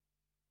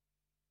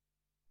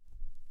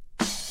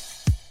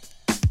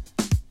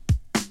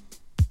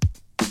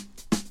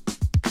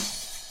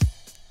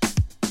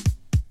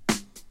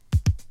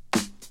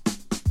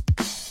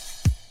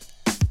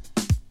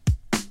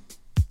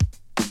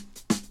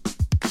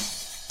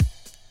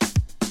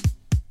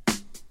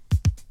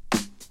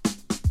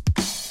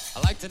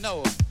to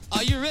know,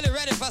 are you really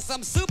ready for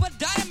some super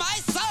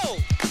dynamite soul?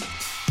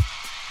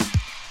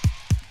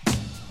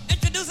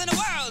 Introducing the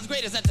world's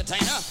greatest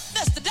entertainer,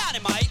 Mr.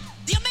 Dynamite,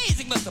 the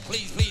amazing Mr.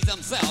 Please Please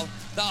himself,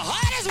 the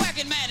hardest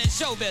working man in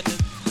show business.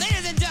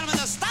 Ladies and gentlemen,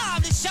 the star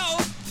of the show,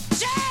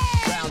 Jay!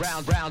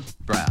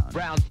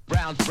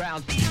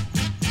 Brown.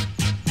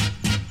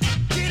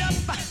 Get up,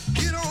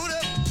 get on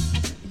up,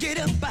 get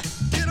up,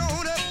 get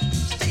on up,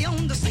 stay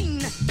on the scene,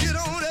 get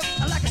on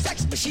up like a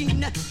sex machine,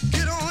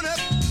 get on up,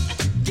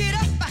 get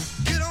up,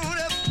 get on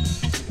up,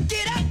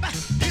 get up,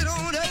 get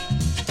on up,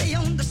 stay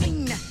on the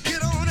scene,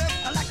 get on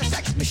up like a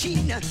sex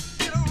machine,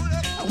 get on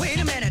up. Wait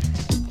a minute.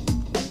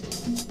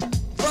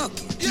 Funk,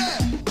 yeah.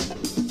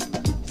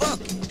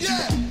 Funk,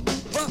 yeah.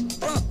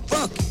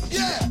 Funk,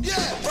 yeah.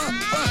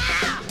 Funk.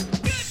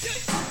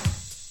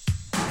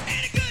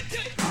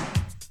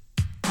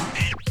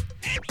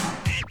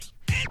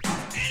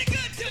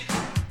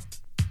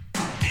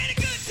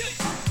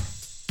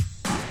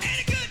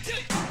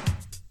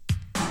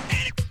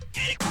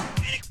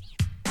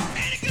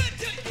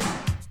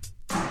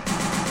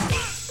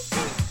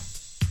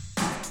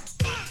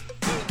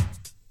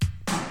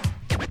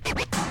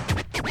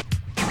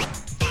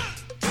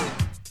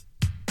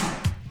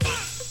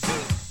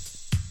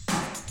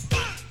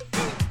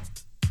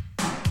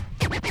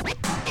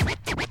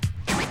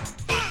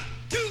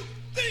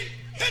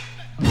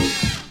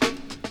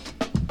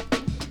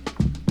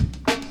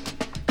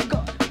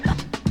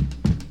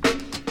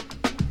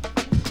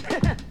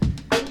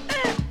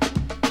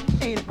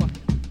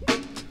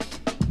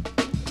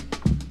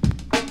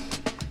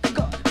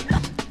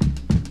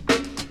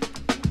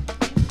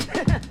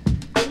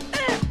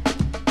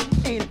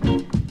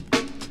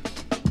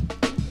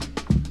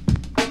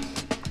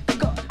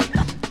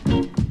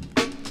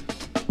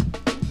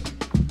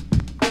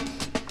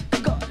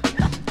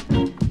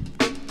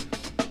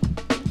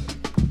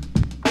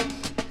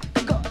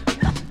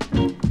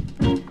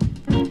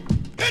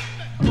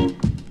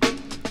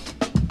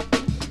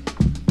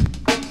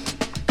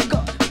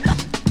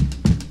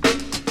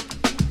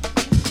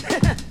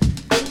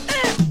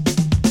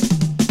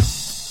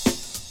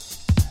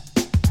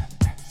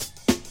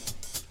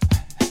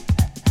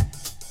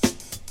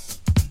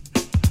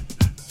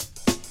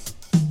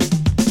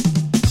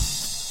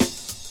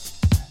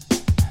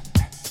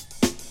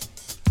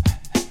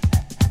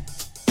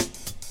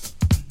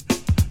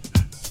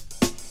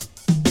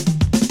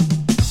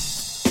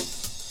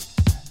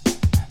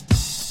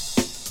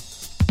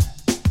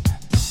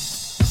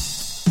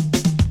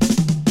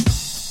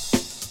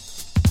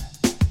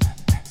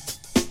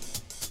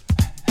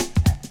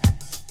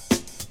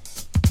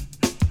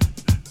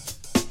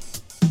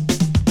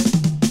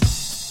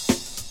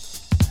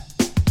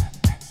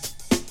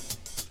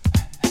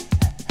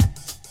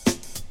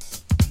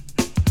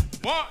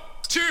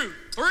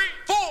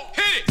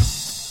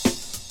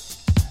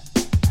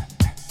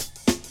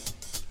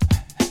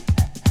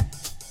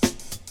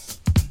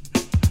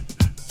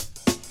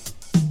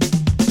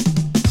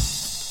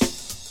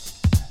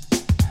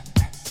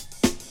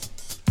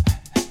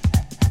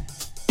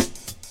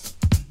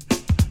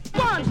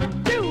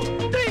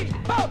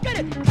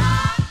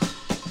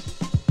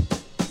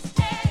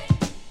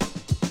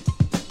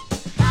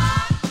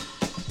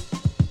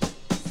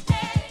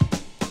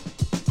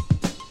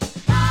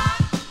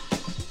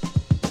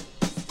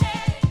 Stay.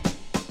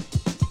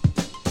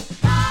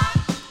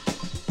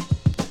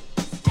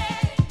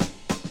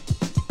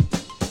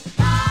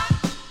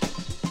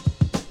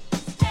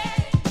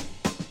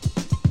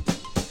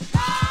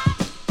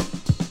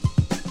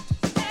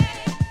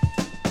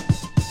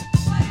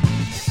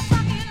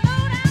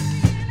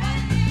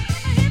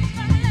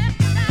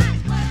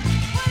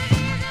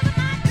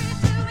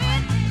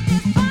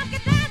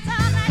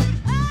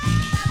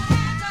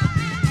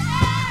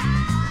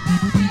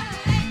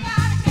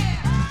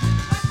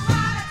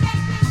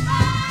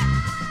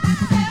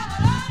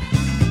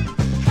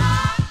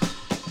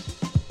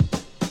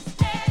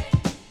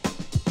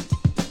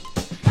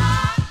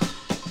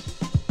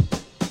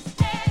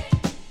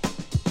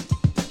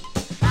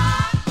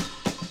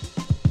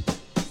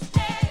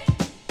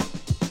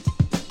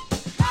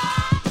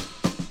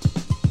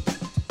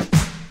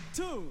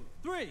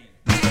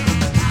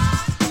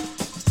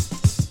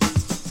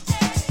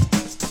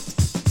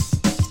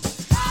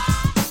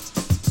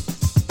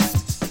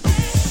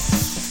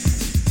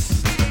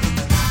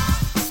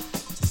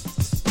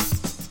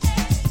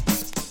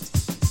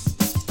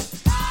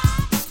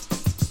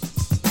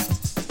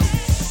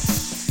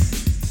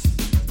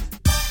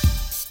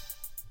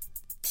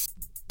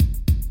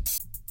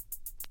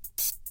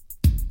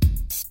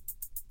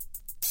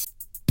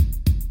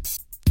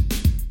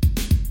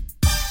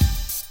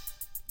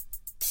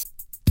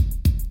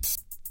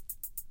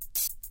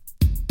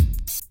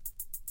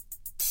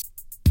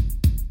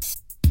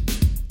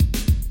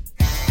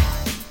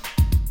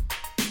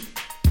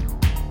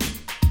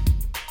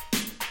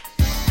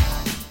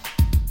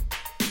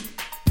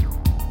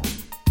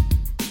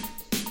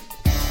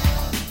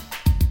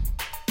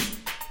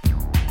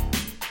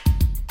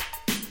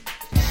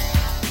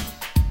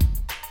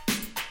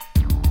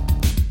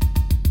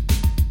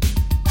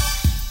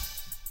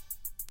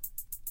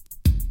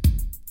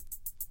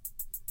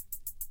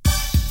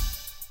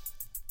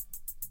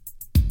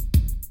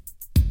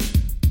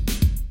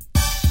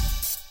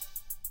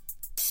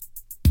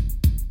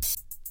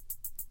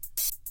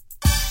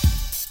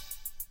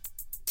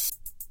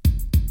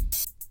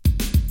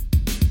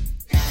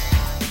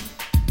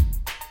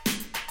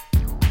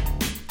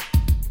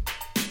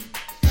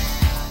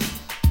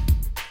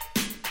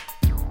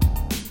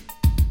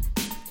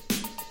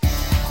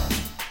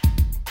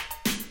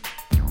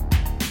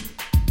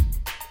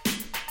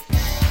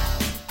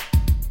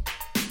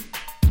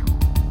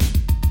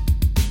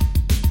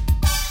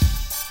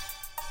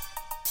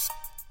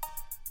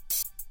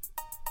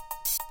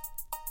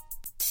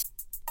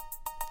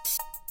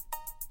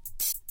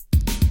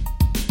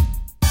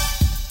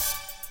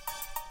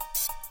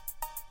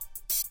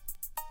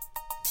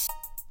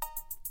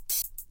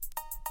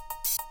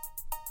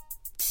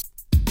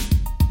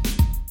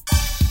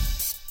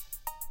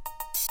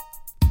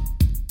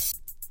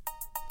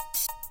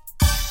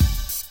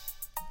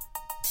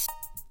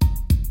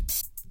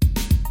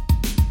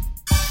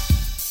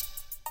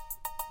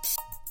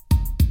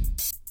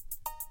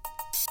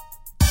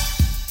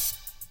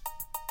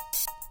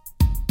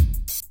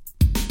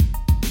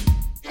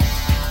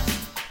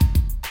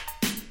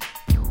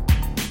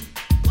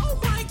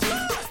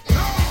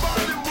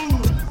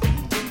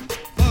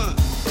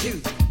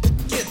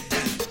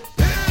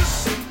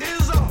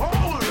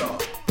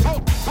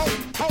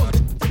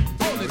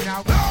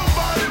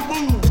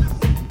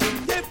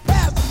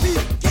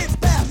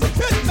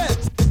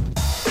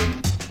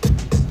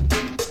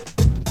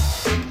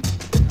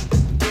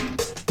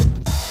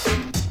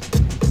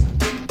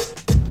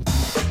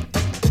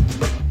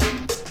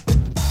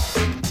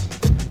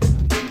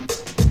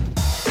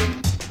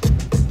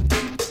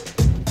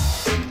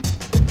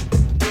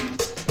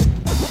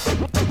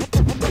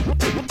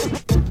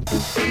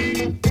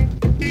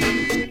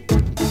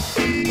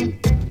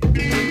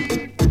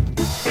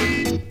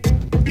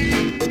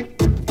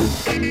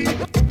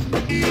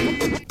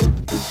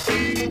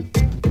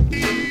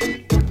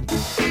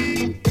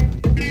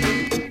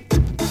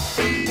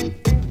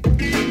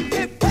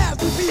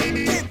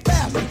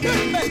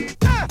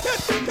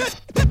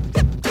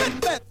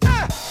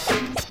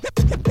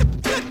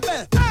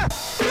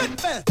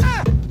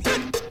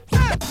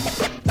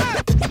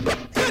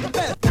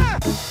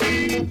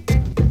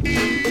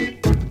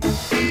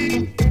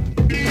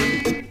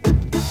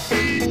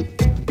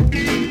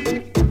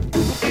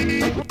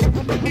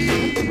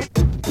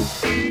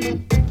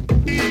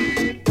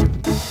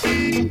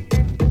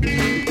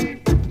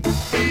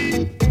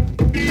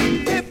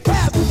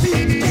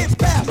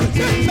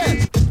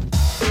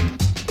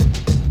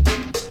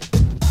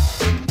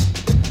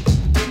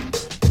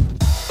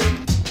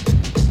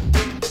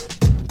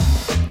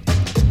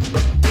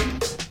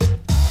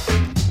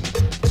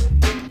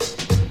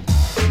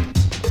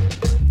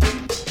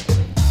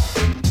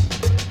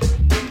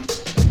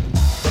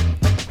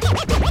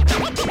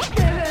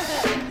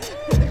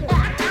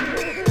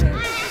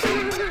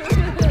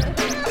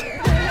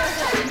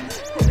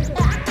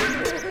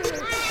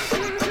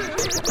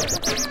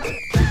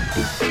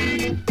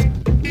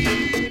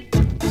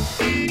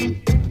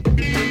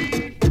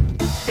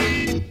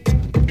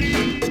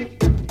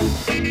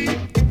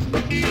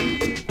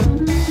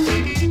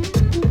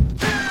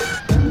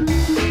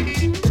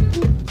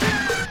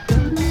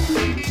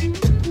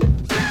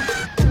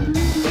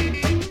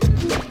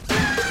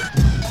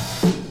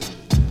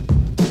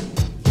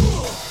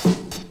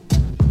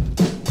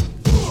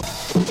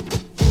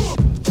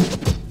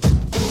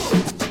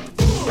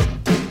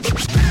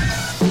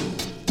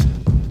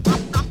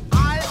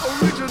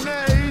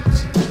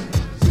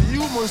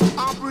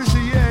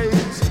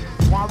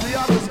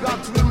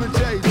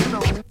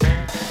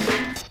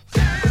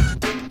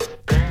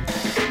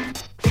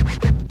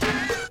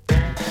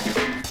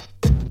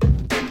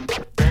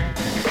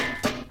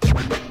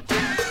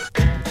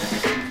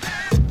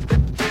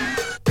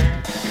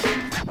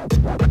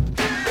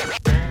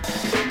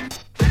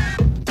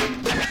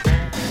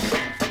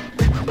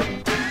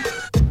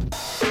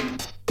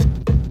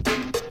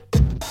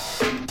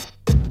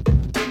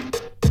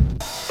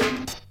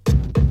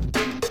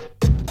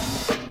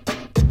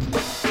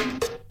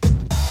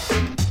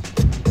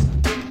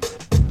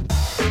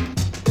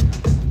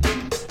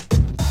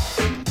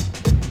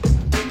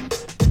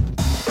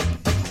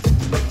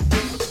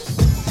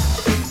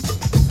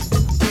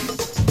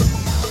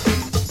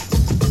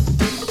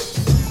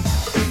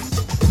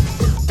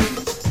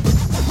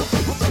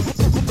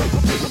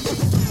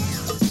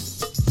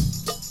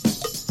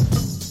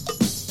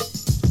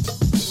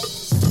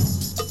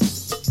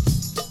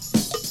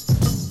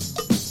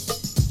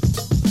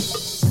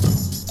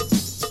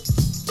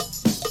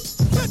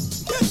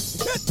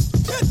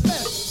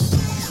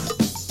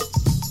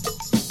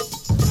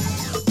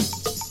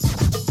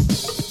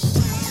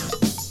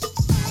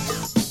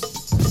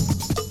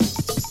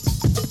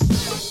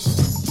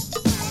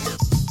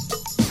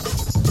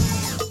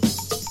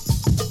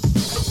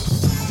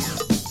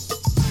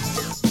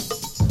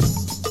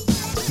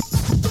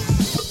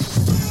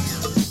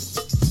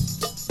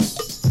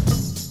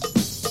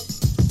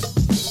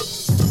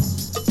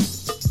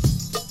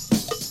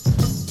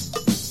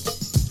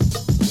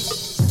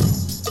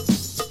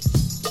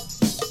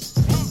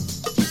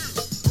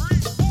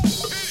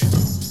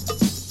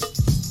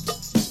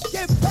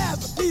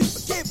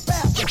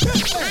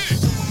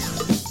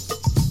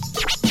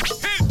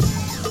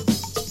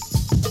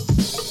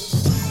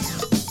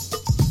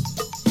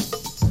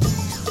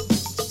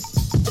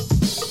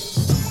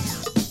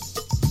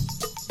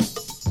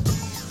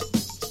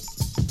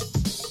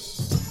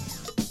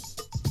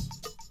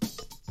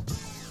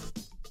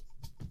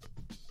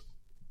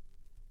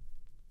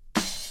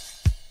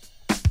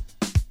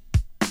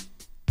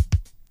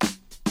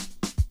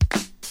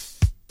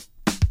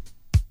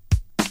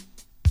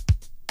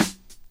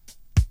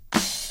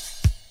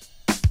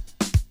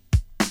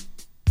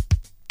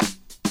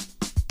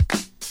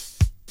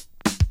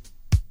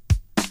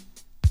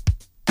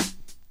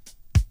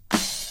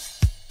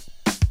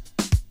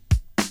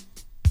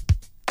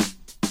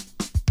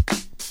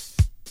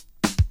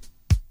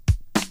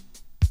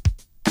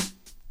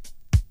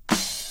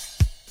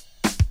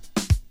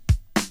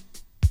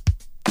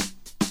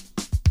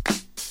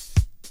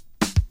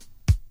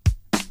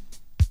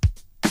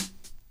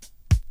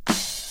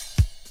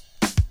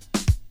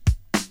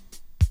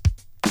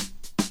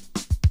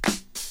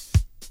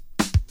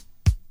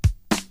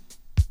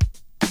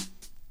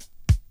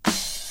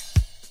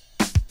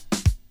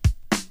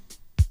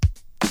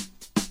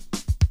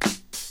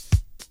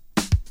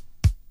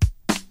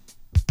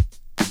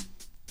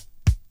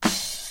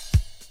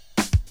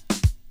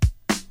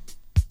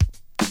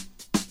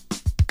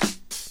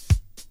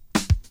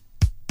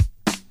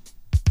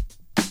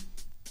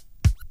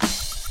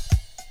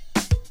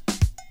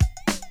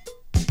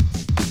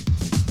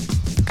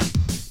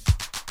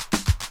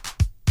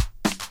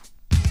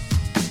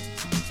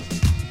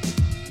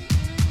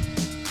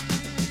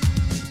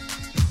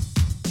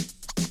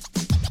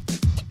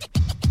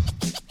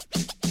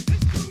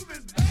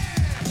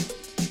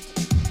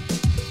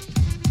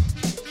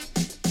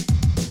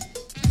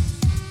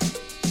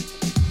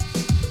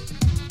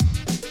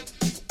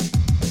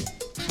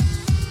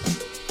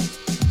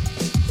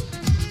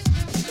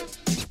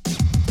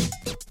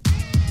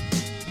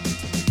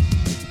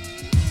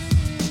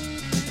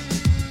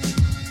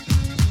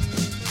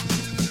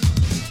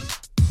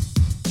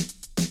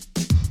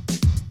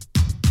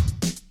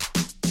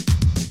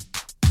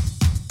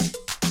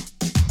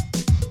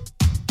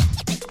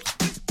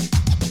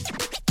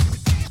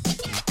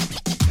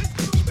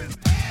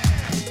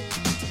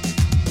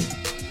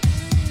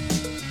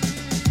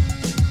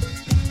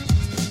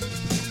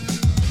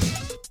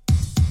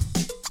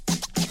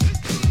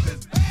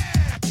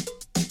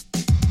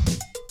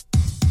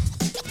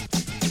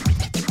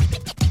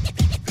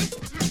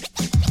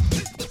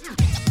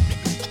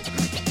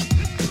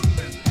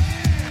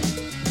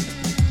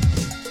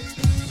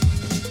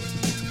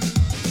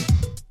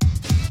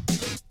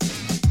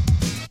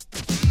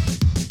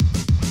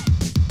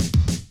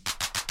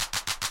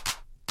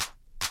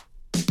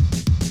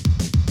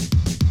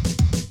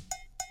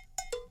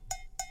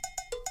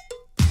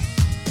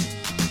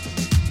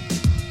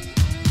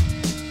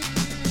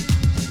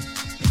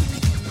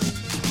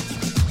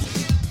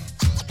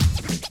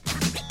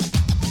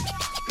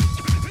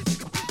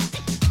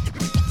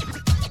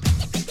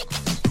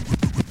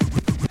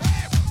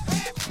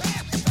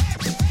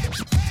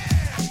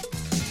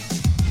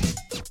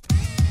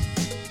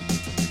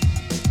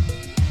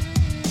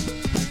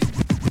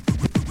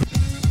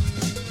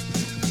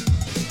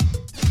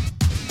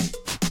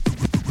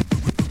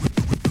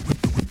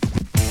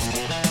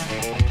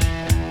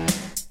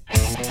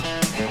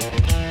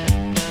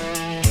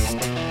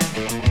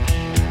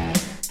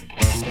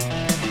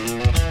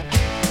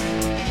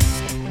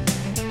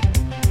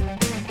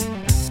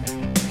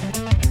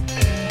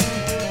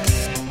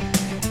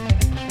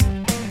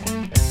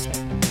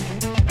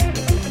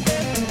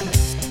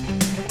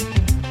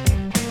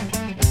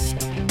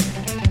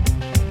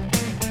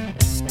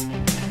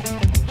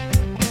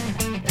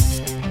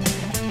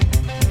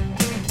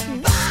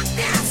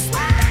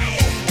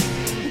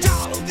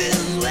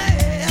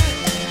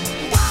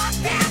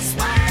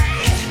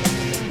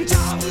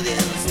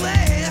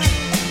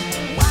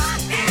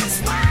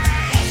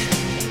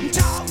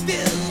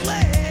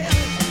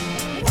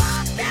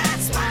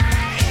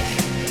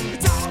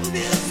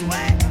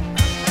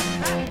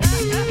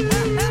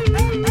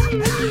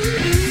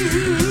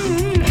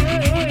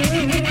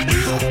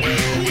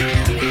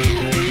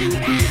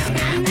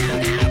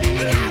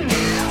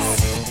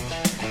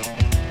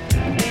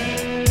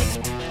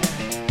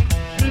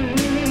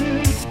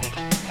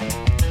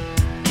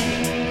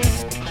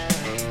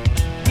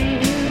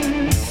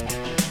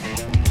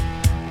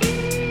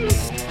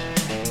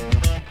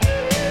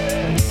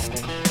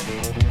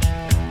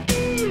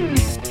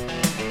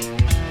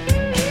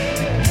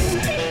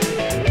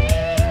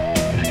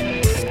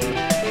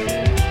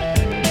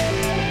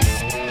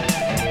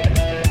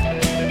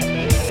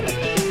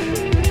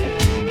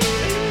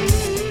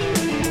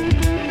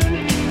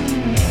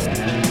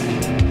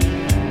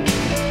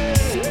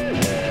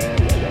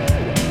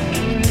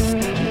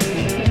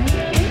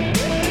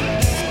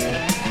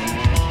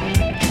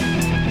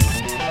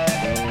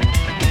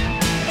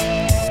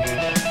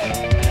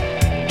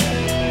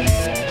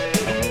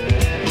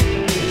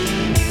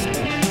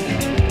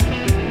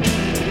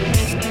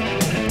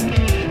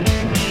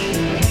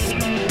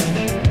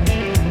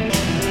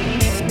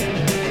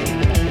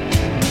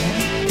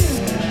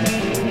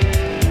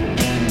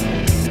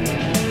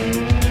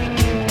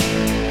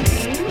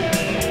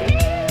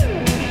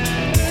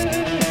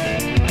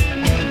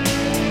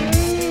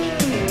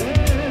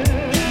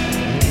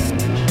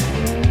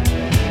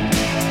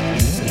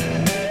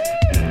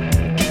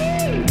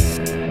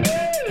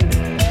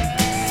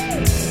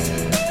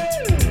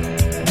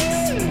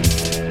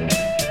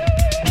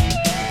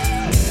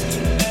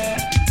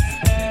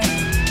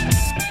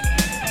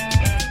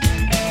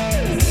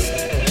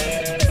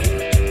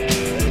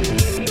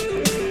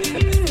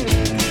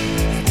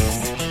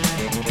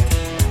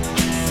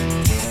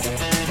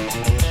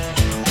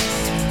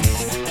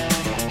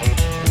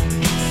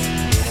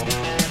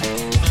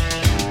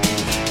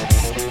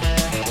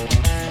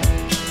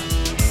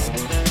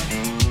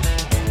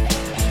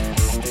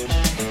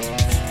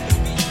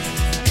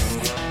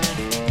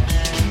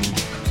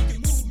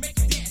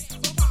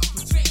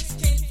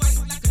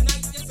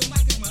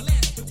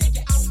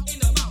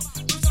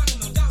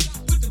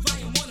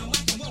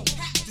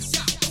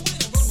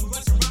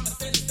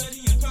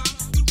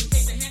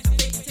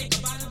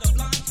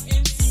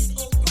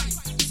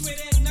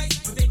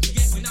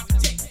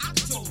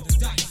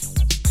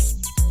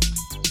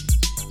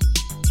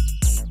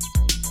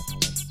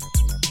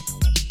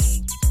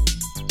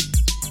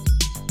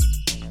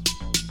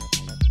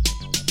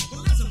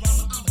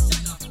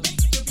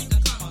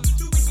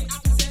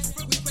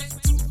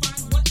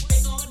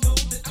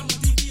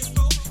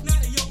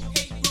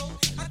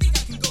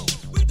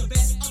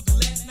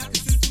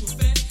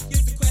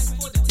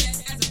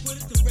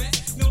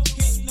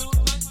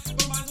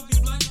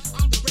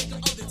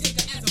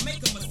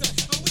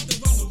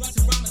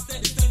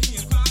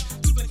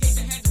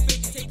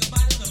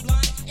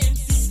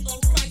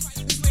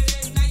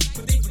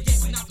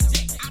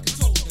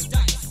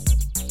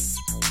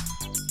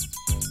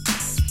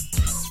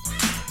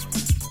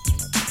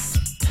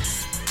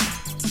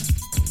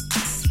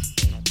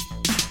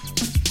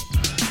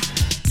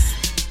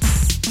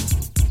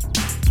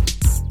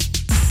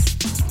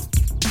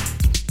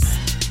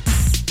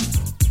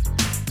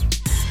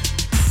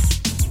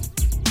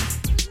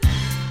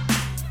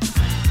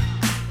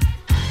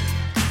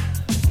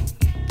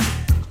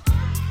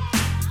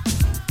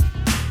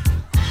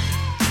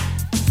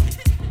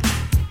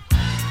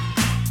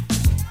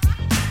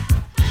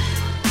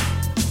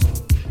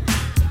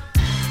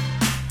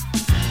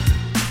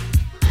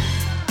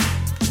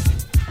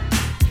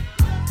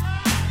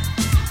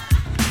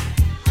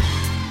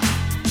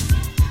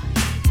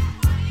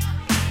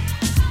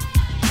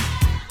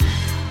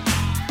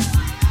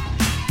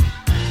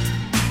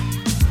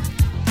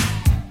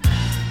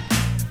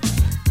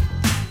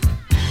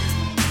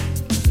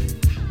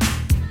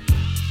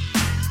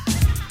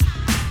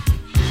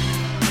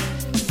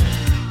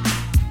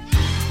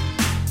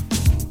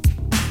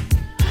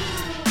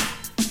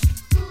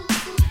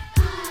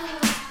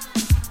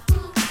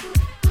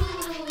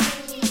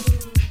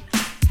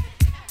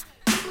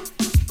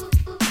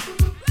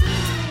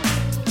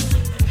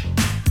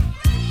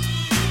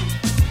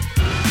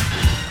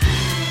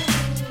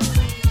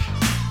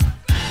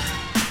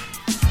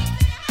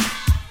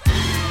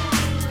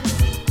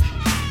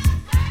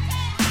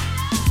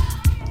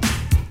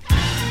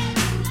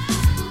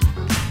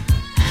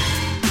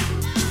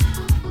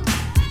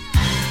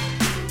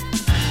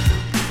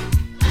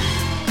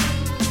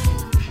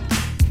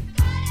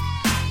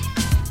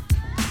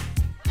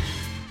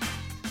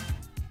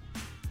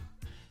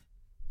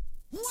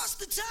 What's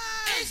the time?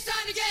 It's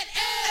time to get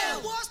ill.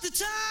 And what's the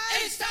time?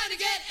 It's time to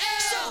get ill.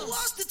 So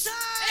what's the time?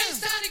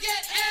 It's time to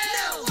get ill.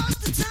 Now what's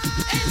the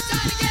time? It's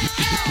time to get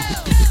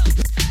ill.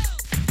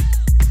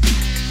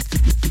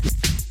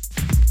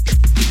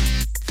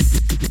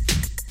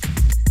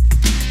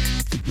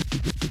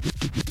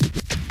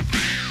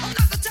 I'm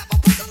not the type of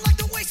person like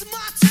to waste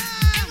my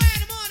time. And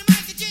when I'm on the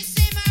mic, I just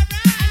say my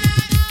rhyme.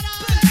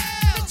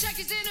 The check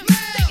is in the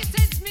mail. They can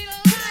send me the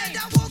line.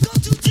 I won't go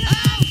too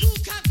down. Who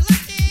come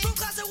collected? From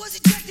class I was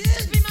ejected.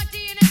 This be my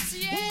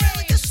DNFCA.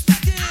 Really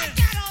disrespected. I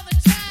got all the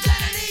time.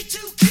 That I need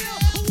to kill.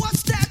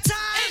 What's that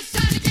time? It's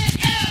time to get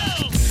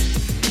ill.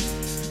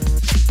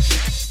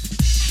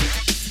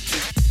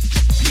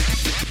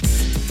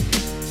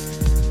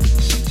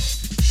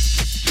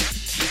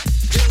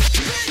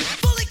 You've been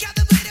fully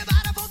captivated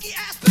by the funky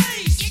ass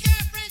bass. Your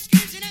girlfriend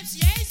screams and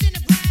MCA's in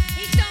the brain.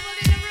 He stumbled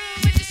in the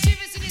room with the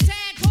shivers in his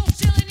hand, cold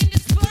chilling in the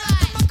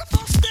spine.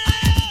 Microphone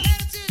stand.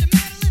 Pedal to the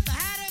metal if I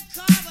had a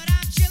car, but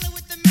I'm chilling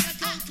with the middle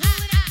code,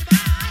 cooling at the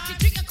bar. I can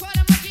drink a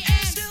quarter monkey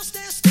and Still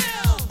stand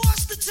still.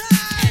 What's the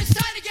time? it's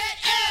time to get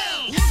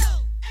ill.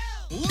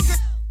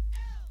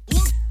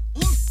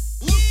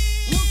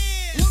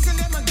 Looking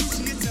at my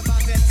Gucci, it's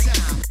about that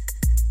time.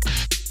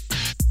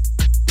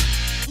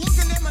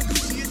 Looking at my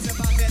Gucci, it's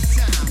about that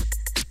time.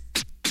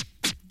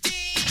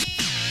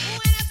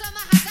 When I saw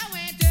my house, I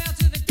went down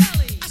to the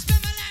deli. I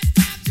spent my last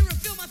time to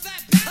refill my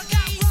fat belly. I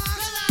got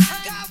rhymes. I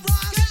got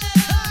rhymes.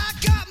 I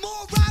got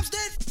more rhymes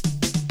than.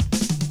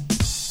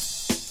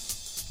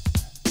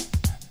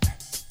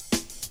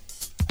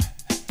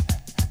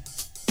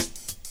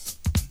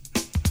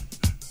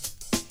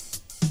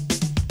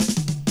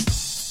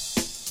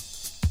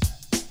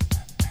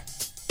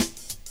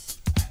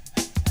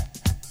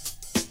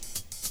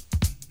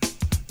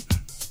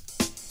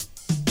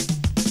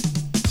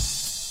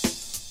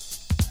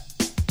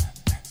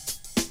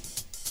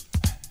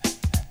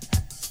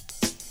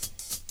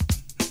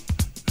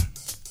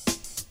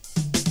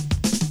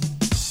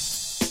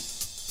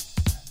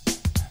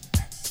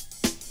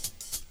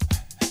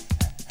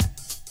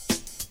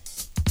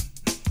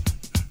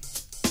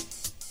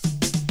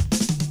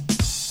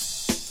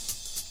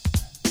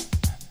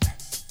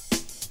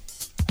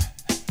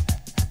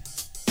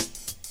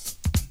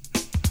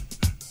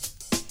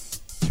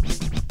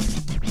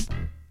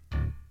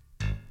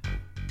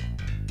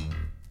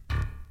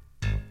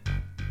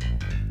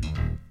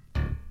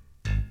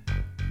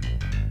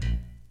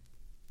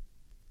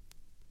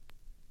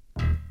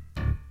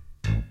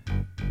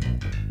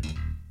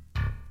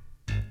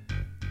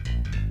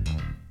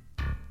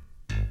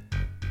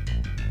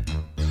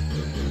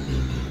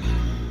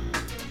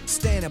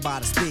 Standing by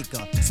the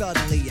speaker,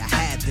 suddenly I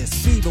had this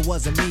fever,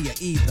 wasn't me or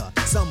either,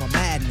 summer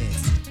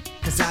madness.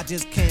 Cause I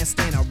just can't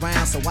stand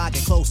around, so I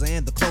get closer,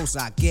 and the closer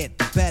I get,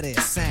 the better it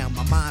sound.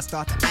 My mind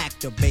start to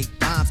activate,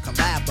 rhymes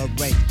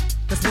collaborate.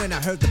 Cause when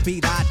I heard the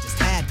beat, I just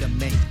had to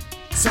make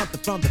something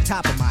from the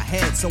top of my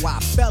head. So I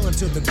fell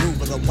into the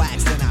groove of the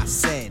wax, and I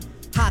said,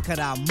 how could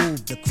I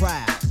move the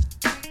crowd?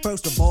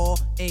 First of all,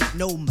 ain't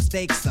no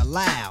mistakes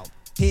allowed.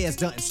 Here's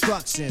the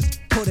instructions,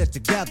 put it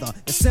together.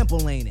 It's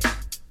simple, ain't it?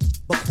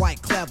 But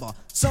quite clever.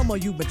 Some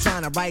of you been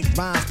trying to write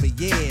rhymes for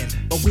years,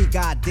 but we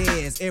got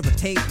dares,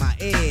 irritate my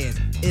ears.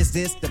 Is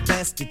this the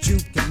best that you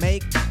can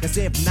make? Cause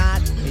if not,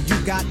 and you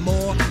got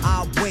more,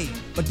 I'll wait.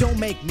 But don't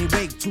make me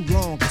wait too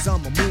long, cause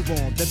I'ma move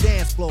on the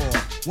dance floor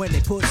when they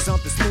put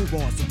something smooth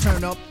on. So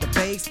turn up the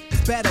bass,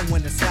 it's better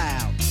when it's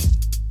loud,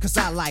 cause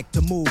I like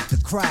to move the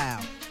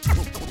crowd.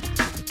 Move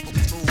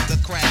the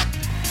crowd.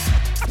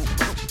 Move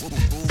the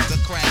crowd. Move the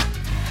crowd.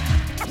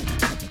 Move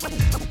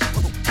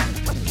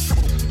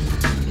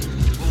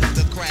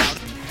the crowd.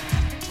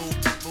 Move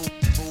the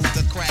crowd. Move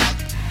the crowd.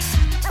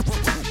 Move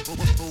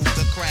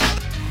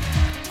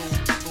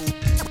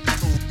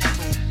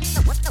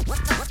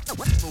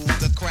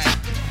the crowd.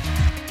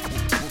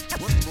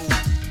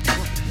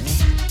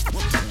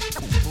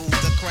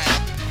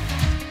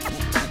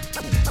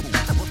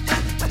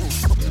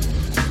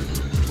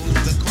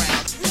 Move the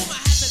crowd. Rumor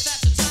has it that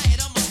you're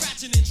tired of my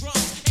scratching and drum.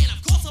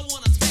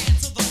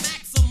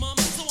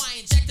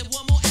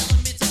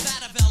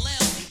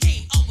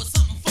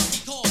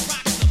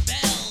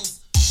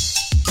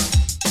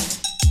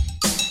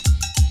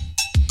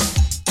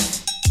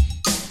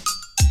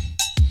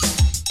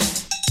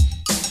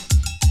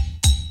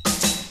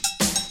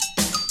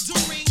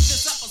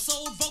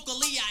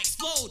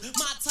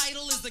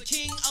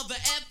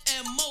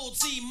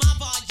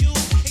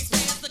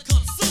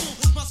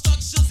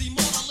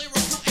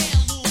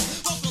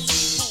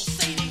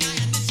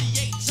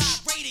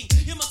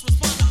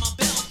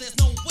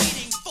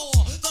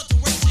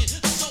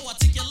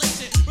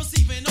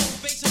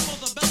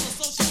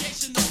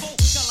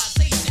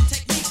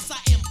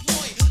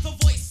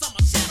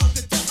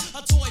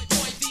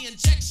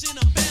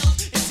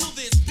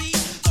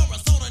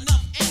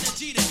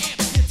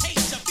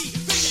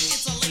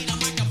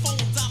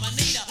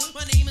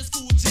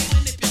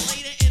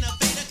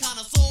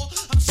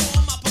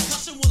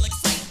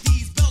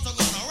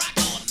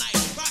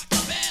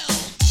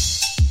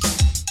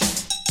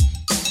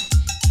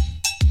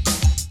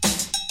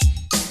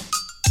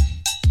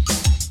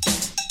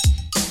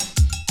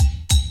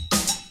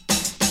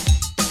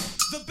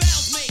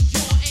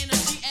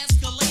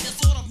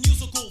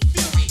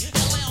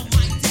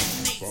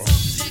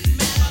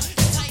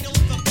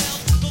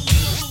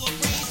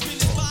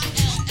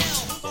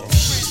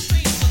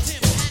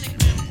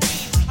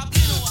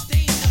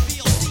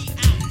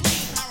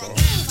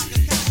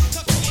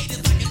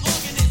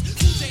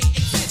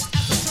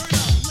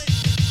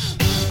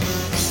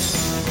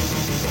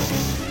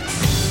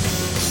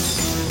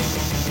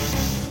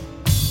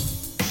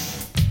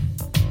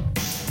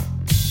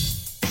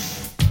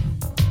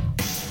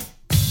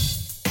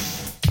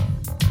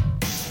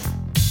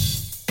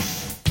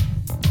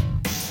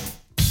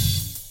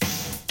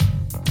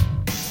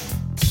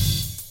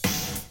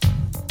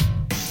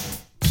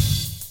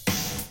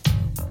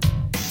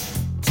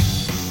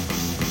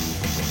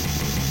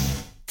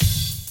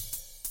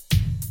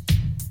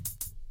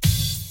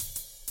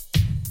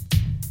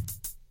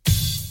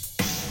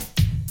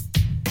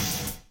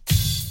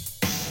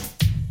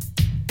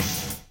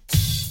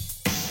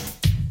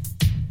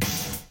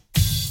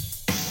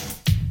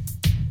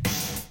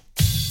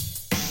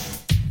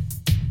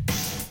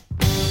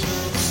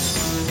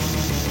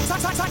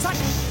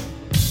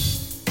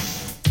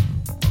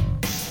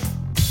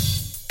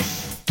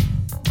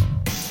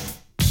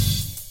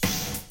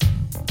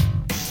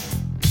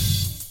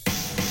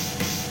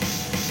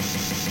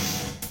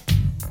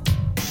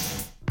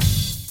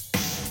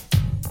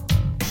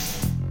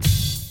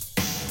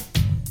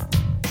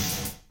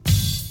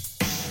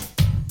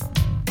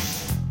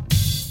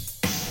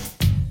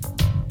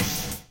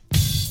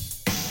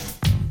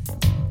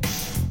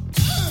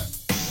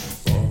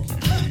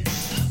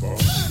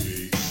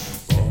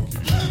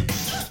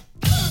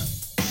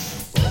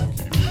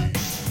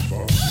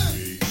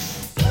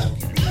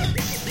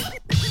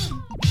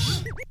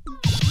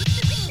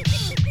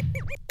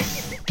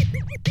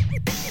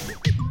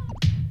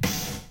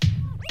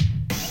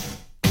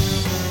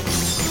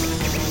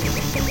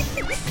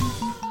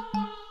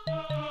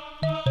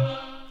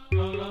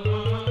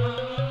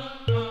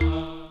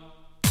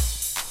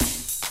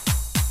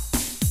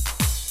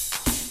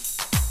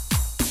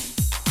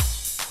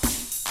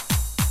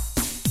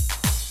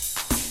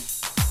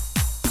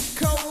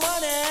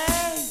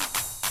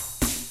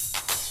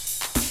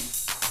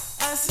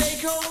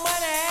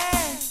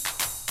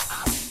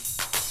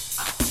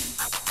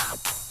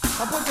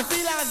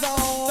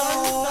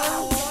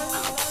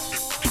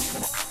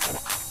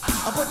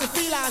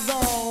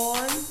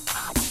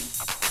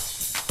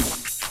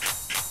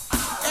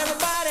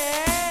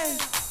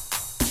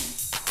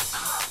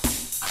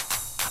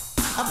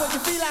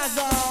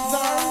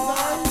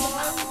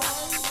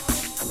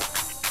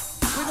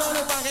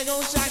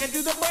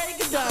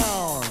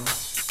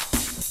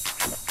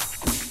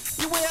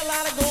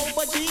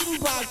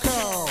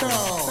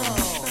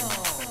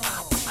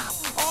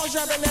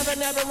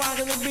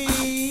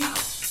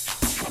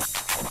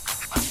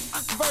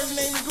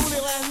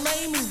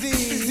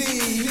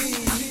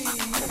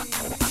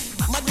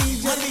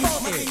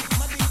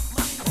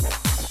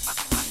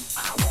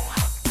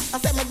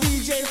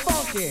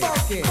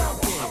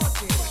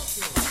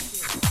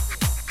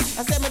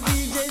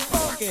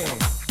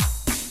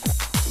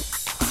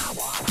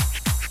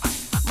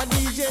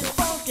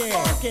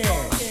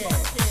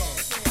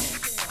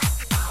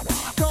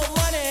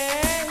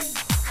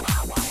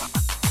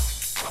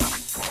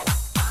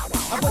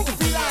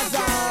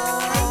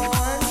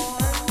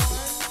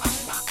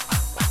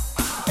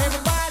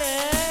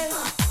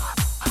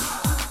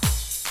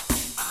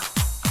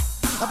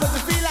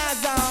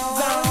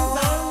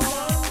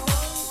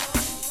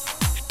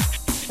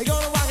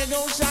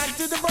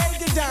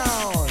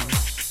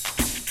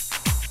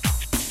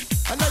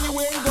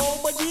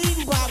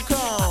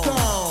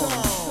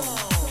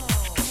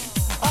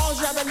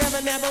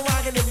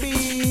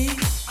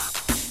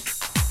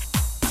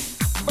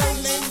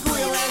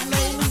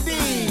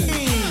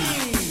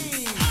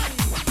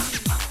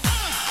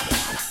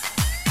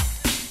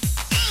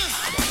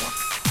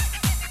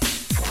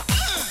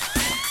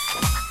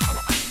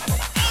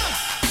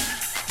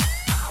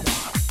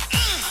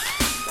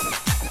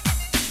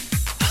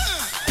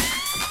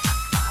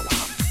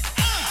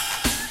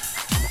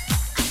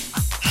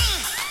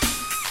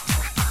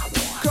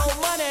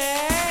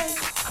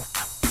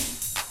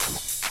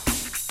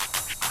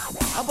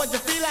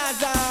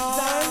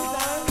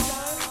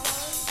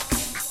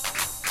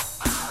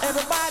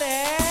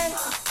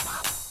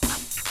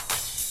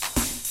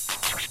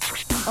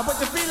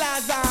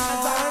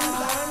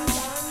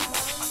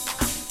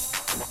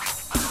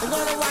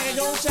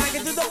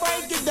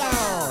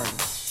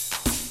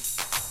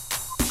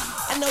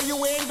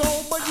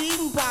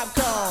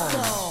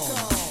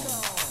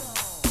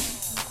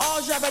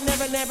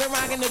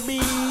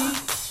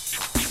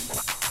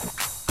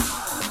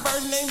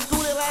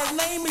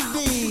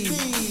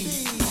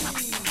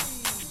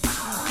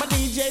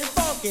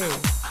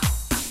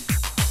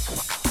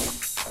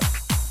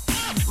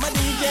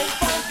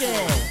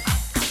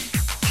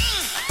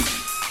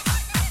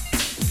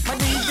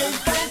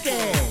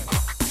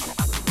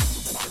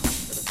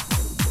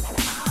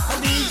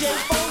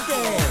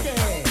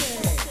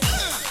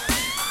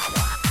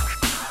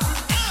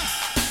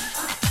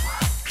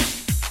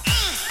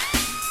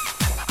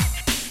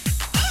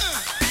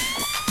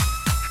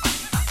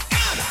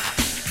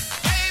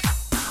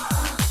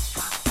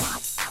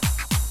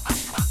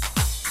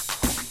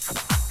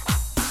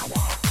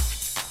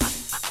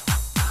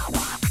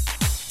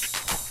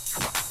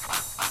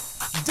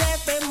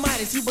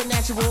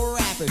 Supernatural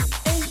rapping.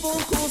 Ain't full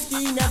cool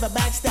ski, never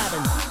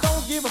backstabbing.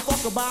 Don't give a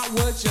fuck about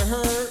what you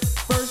heard.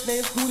 First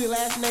name Scooty,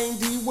 last name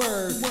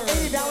D-Word.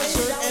 $80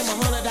 shirt and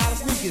my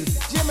 $100 sneakers.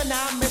 Gemini,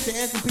 Mr.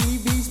 S&P,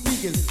 V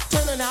speakers.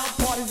 Turning out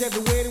parties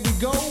everywhere that we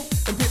go.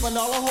 And pimping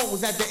all the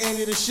hoes at the end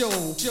of the show.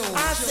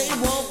 I say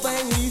one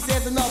thing, he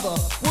says another.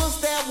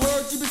 What's that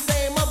word you be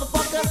saying,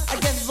 motherfucker? I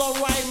guess it's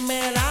alright,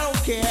 man, I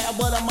don't care.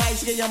 But I might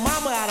scare your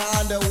mama out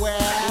of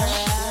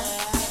underwear.